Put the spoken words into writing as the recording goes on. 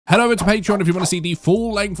Head over to Patreon if you want to see the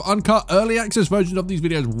full-length, uncut, early access versions of these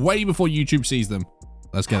videos way before YouTube sees them.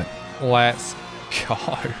 Let's get it. Let's go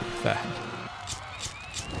then.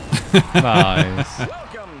 Nice.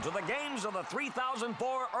 Welcome to the games of the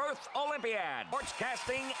 3004 Earth Olympiad.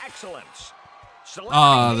 Sportscasting excellence.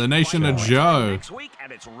 The Nation of Joe. Next week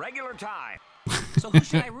at its regular time. So who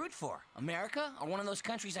should I root for? America or one of those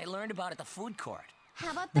countries I learned about at the food court? How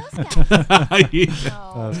about those guys?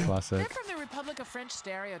 Yeah. That's classic. They're from the Republic of French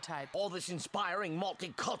stereotype. All this inspiring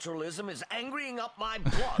multiculturalism is angering up my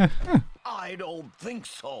blood. I don't think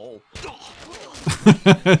so.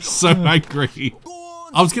 So angry.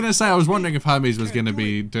 I was going to say, I was wondering if Hermes was going to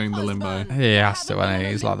be doing the limbo. He has to, and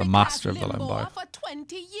he's like the master of the limbo. For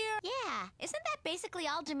 20 years. Yeah, isn't that basically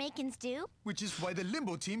all Jamaicans do? Which is why the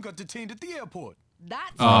limbo team got detained at the airport.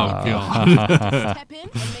 That's Oh, God. step in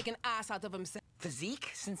and make an ass out of himself.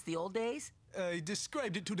 Physique since the old days? I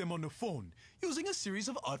described it to them on the phone, using a series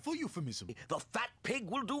of artful euphemisms. The fat pig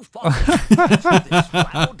will do far. This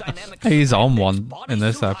dynamic He's on spandex one in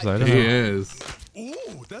this bodysuit episode, He isn't he? is.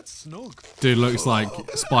 Oh, that's snug. Dude looks like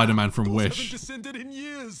Spider-Man from Those Wish. haven't descended in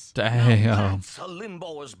years. Damn. That's a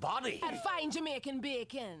limbo's body. And fine Jamaican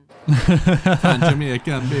bacon. And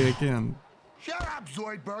Jamaican bacon. Shut up,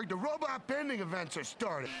 Zoidberg. The robot bending events are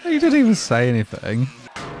starting. He didn't even say anything.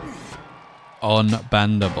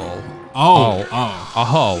 Unbendable. Oh.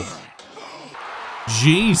 Oh.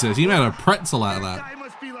 Jesus, he made a pretzel out of This that. guy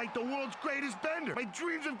must be like the world's greatest bender. My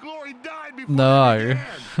dreams of glory died before No. they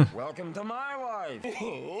began. Welcome to my life.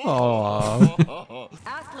 Oh.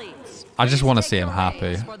 Athletes. I just want to see him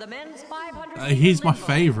happy. For the men's 500 He's my limbo.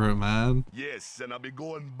 favorite, man. Yes, and I'll be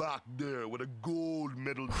going back there with a gold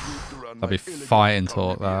medal draped around That'd be my elegant fighting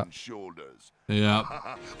talk, Caribbean that. shoulders. Yeah.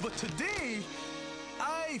 But today,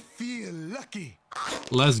 I feel lucky.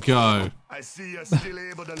 Let's go. I see you're still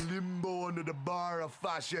able to limbo under the bar of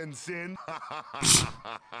fashion sin.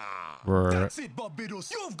 That's it,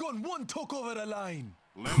 Barbados. You've gone one talk over the line.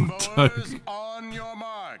 Limboers, on your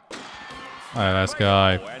mark. Alright, let's go.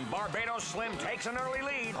 And Barbados Slim takes an early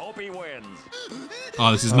lead. Hope he wins.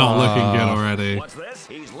 Oh, this is not looking good already. What's this?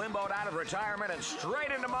 He's limboed out of retirement and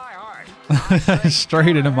straight into my heart.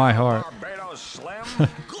 Straight into my heart. Barbados Slim.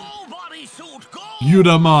 Gold bodysuit, gold. You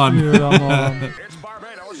the man. It's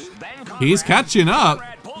Barbados. Then Conrad. He's catching up.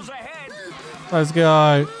 Conrad pulls ahead. Let's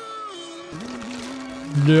go.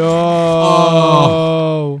 No.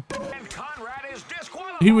 Oh. And Conrad is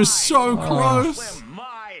disqualified. He was so close. Slim,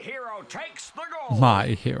 my hero takes the gold. My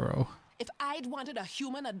hero. If I'd wanted a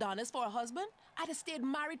human Adonis for a husband, I'd have stayed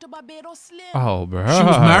married to Barbados Slim. Oh, bro. She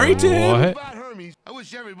was married to him? What? About Hermes, I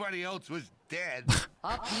wish everybody else was dead.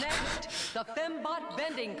 Up next, the Fembot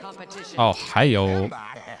bending competition. Oh, hey-o.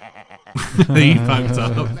 He fucked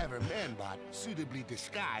up. Clever manbot, suitably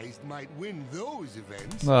disguised, might win those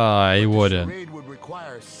events. Oh, he wouldn't. Raid would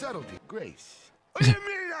require subtlety, grace. What do you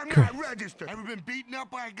mean I'm not registered? Ever been beaten up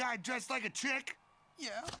by a guy dressed like a chick? Yeah.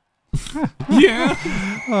 Yeah.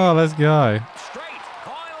 Oh, let's go. Straight.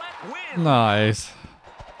 Coilet wins. Nice.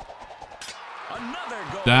 Another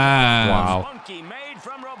goal. Damn. Wow. Monkey made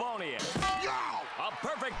from Robonia. A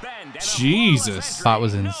perfect bend. And a Jesus. flawless That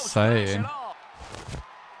was entry. No insane. scratch at all.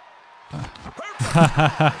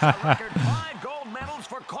 Perfect. Record 5 gold medals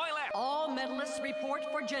for Coilet. All medalists report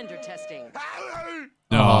for gender testing. Oh,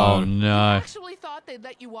 No. no. Actually thought they'd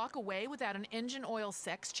let you walk away without an engine oil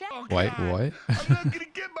sex check. Wait, what? I'm not gonna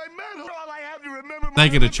get my medal. All I have to remember my They're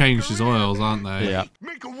going to Olympic change his career. oils, aren't they? Yeah.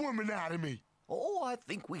 Make a woman out of me. Oh, I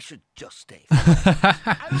think we should just stay.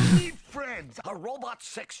 I don't need friends. A robot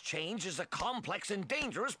sex change is a complex and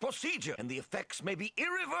dangerous procedure, and the effects may be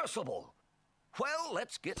irreversible. Well,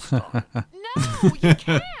 let's get started. No, you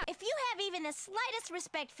can't. If you have even the slightest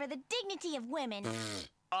respect for the dignity of women,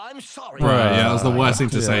 I'm sorry, Right, yeah, that was the worst thing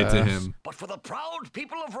to say to Yes. him. but for the proud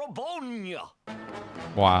people of Robonia.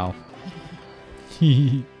 Wow.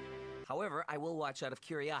 However, I will watch out of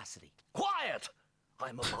curiosity. Quiet!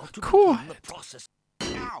 I'm about to Quiet. begin the process.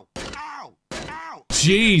 Ow! Ow! Ow!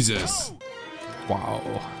 Jesus. Wow.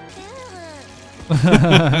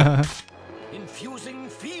 Infusing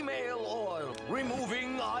female oil.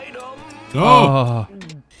 Removing item. Oh.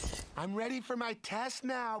 I'm ready for my test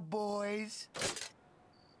now, boys.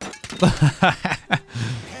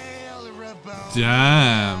 Hail Rebel.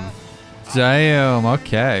 Damn. Damn,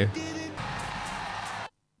 okay.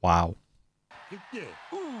 Wow. Yeah.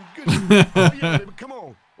 Ooh, good. Oh, yeah, baby, come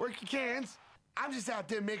on. Work your cans. I'm just out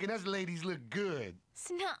there making us ladies look good.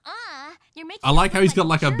 Nuh-uh. You're making I like how he's got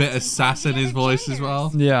like a jerks bit of in sass in the his other voice as genders.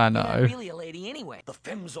 well. Yeah, I You're not know. really a lady anyway. The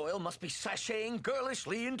femsoil must be sashaying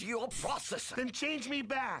girlishly into your processor. Then change me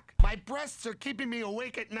back. My breasts are keeping me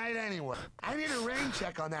awake at night anyway. I need a rain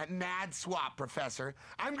check on that nad swap, Professor.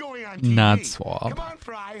 I'm going on TV. Nad swap. Come on,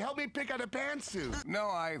 Fry. Help me pick out a pantsuit. No,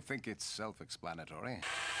 I think it's self-explanatory.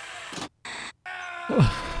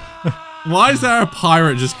 Why is there a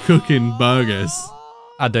pirate just cooking burgers?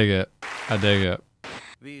 I dig it. I dig it.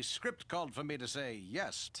 The script called for me to say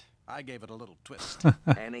yes. I gave it a little twist.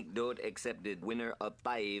 Anecdote accepted. Winner of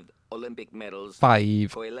 5 Olympic medals.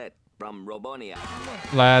 5. Coilette from Robonia.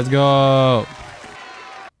 Let's go.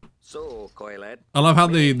 So, Coilette. I love how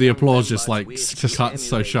the applause just like cuts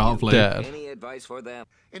so sharply. Dead. Any advice for them?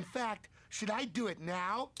 In fact, should I do it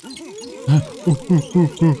now? All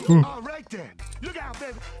right then. Look out,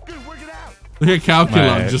 baby. Good, work it out. Look at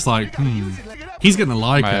Calculon, Mate. just like, he's gonna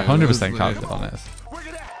like Mate, it. 100% Calculon is. Work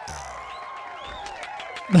it out.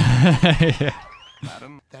 Yeah.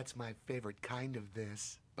 Madam, That's my favorite kind of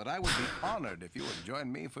this. but I would be honored if you would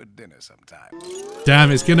join me for dinner sometime.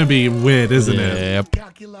 Damn, it's gonna be weird, isn't it? Yep.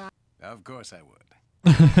 Calculon. Of course I would.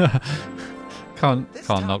 Can't This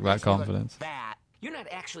knock top that makes me look confidence. fat. You're not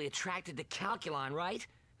actually attracted to Calculon, right?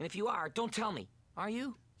 And if you are, don't tell me. Are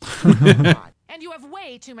you? And you have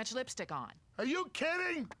way too much lipstick on. Are you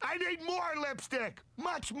kidding? I need more lipstick.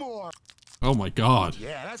 Much more. Oh my god.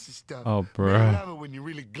 Yeah, that's the stuff. Oh, I bruh. love it when you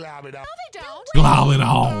really glob it up. No, they don't. Glow it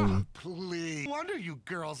on. Please. Wonder you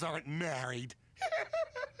girls aren't married.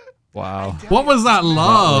 Wow. What was that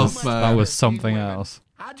laugh? That was something else.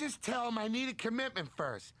 I'll just tell him I need a commitment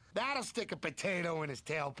first. That'll stick a potato in his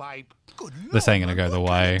tailpipe. Good This ain't gonna go the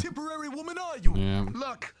way. temporary woman are you? Yeah.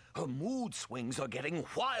 Look, Her mood swings are getting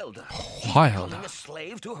wilder. Wild. Becoming a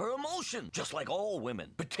slave to her emotion, just like all women,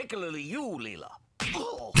 particularly you, Leela.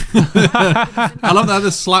 Oh. I love that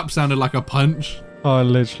the slap sounded like a punch. Oh, I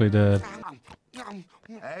literally did.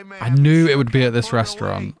 hey man, I knew it would be at this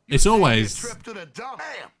restaurant. It's always. trip to the dump.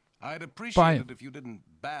 Bam. I'd appreciate Bam. it if you didn't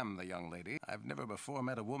bam the young lady. I've never before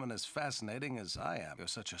met a woman as fascinating as I am. You're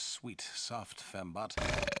such a sweet, soft fembot.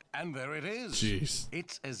 And there it is. Jeez.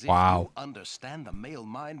 It's as if Wow. you understand the male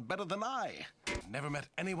mind better than I. Never met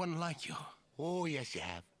anyone like you. Oh, yes, you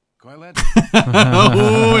have. Coilette,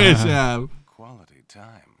 Oh, yes, yeah. quality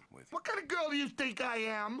time with you. What kind of girl do you think I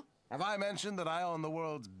am? Have I mentioned that I own the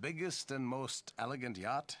world's biggest and most elegant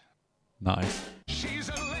yacht? Nice. She's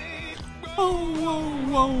a lady. Oh,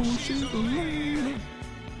 whoa, whoa, she's a lady.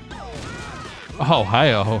 Oh,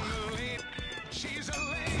 hey-oh. She's a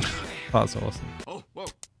lady. That's awesome.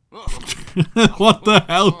 What the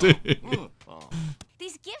hell, dude?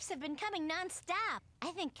 These gifts have been coming non-stop.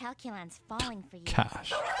 I think Calculon's falling for you.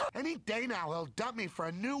 Cash. Any day now, he'll dump me for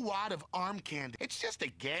a new wad of arm candy. It's just a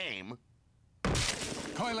game.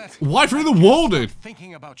 Coilette. Why through the wall, dude?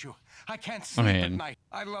 Thinking about you. I can't sleep at mean- night.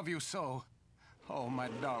 I love you so. Oh, my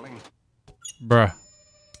darling. Bruh.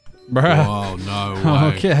 Bruh. Oh, no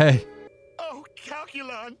way. Okay. Oh,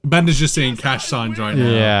 Calculon. Bender's just seeing cash signs right now.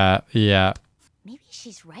 Yeah, yeah. Maybe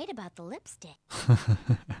she's right about the lipstick.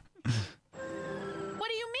 What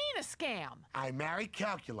do you mean a scam? I marry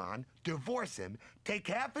Calculon, divorce him, take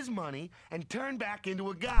half his money, and turn back into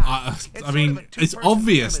a guy. It's I sort mean, of a it's two-person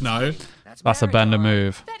obvious, no? pyramid scheme. That's a very Bender hard.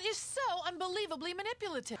 move. That is so unbelievably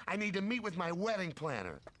manipulative. I need to meet with my wedding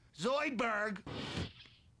planner, Zoidberg.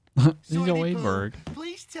 Zoidberg.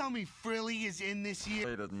 Please tell me Frilly is in this year.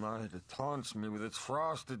 Late at night, it taunts me with its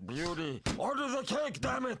frosted beauty. Order the cake,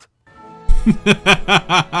 damn it!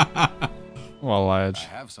 Well, I Edge.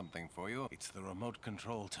 have something for you. It's the remote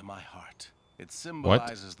control to my heart. It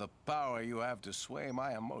symbolizes the power you have to sway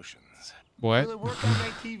my emotions. What? Will it work on my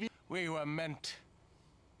TV? We were meant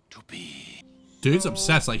to be. Dude's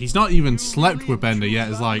obsessed. Like, he's not even slept with Bender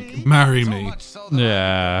yet. It's like, marry So me. much so that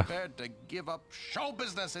Yeah. I'm prepared to give up show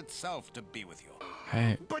business itself to be with you.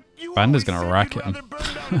 Hey. But you Bender's always gonna said wreck you'd him. rather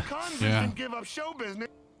burn down a convent Yeah. than give up show business.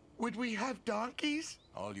 Would we have donkeys?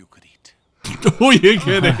 All you could eat. Oh, you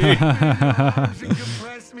kidding? Does it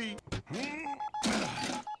compress me?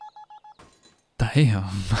 Damn.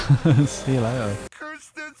 See you later. Curse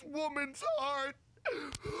this woman's heart.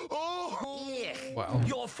 Oh. Wow.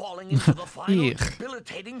 You're falling into the final Eek.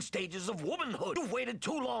 debilitating stages of womanhood. You've waited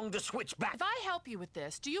too long to switch back. If I help you with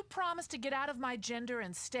this, do you promise to get out of my gender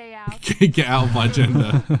and stay out? Get out of my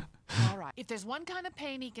gender. All right. If there's one kind of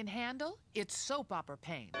pain he can handle, it's soap opera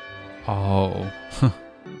pain. Oh.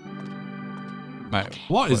 Mate.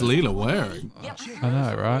 What is Leela wearing? I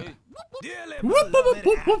know, right? Whoop, whoop,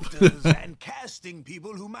 whoop, whoop. actors and casting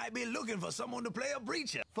people who might be looking for someone to play a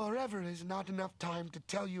preacher. Forever is not enough time to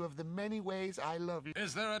tell you of the many ways I love you.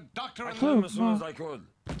 Is there a doctor in Came as soon as I could.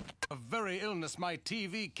 a very illness my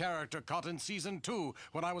TV character caught in season 2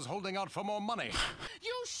 when I was holding out for more money?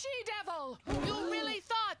 You she-devil! You really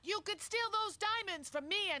thought you could steal those diamonds from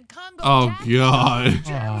me and Congo Oh Jack? god.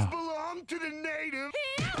 Gems belong to the native.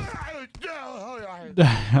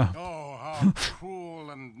 Oh, how cruel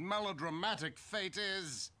and melodramatic fate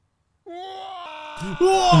is.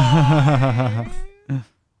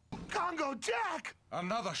 Congo Jack!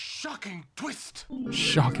 Another shocking twist.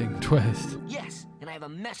 Shocking twist. Yes, and I have a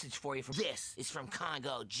message for you. This is from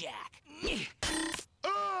Congo Jack.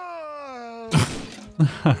 Oh!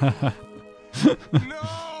 No.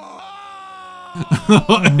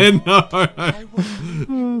 I won't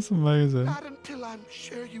Oh, that's amazing. not until I'm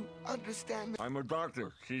sure you understand. I'm a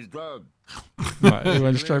doctor. She's dead. Right, he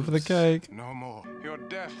went straight for the cake. No more. Your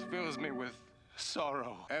death fills me with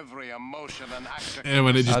sorrow. Every emotion and act. Yeah,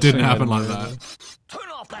 when it just That's didn't a happen good like movie. that. Turn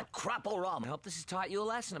off that crapple rum. I hope this has taught you a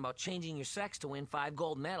lesson about changing your sex to win 5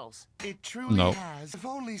 gold medals. It truly Nope. has. If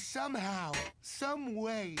only somehow, some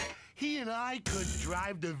way, he and I could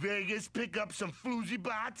drive to Vegas, pick up some floozy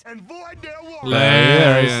bots, and void their warrant.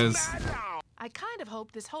 There he is. I kind of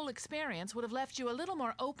hoped this whole experience would have left you a little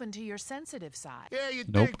more open to your sensitive side. Yeah, you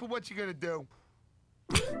Nope. think, but what you gonna do?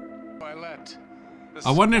 Violet.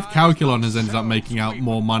 I wonder if Calculon has ended up making out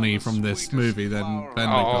more money from this movie than Ben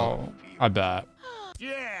got. Oh, I bet.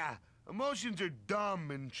 Yeah, emotions are dumb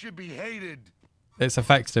and should be hated. It's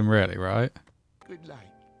affected him really, right? Good night,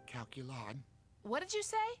 Calculon. What did you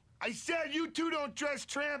say? I said you two don't dress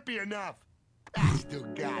trampy enough. I still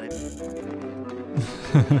got it.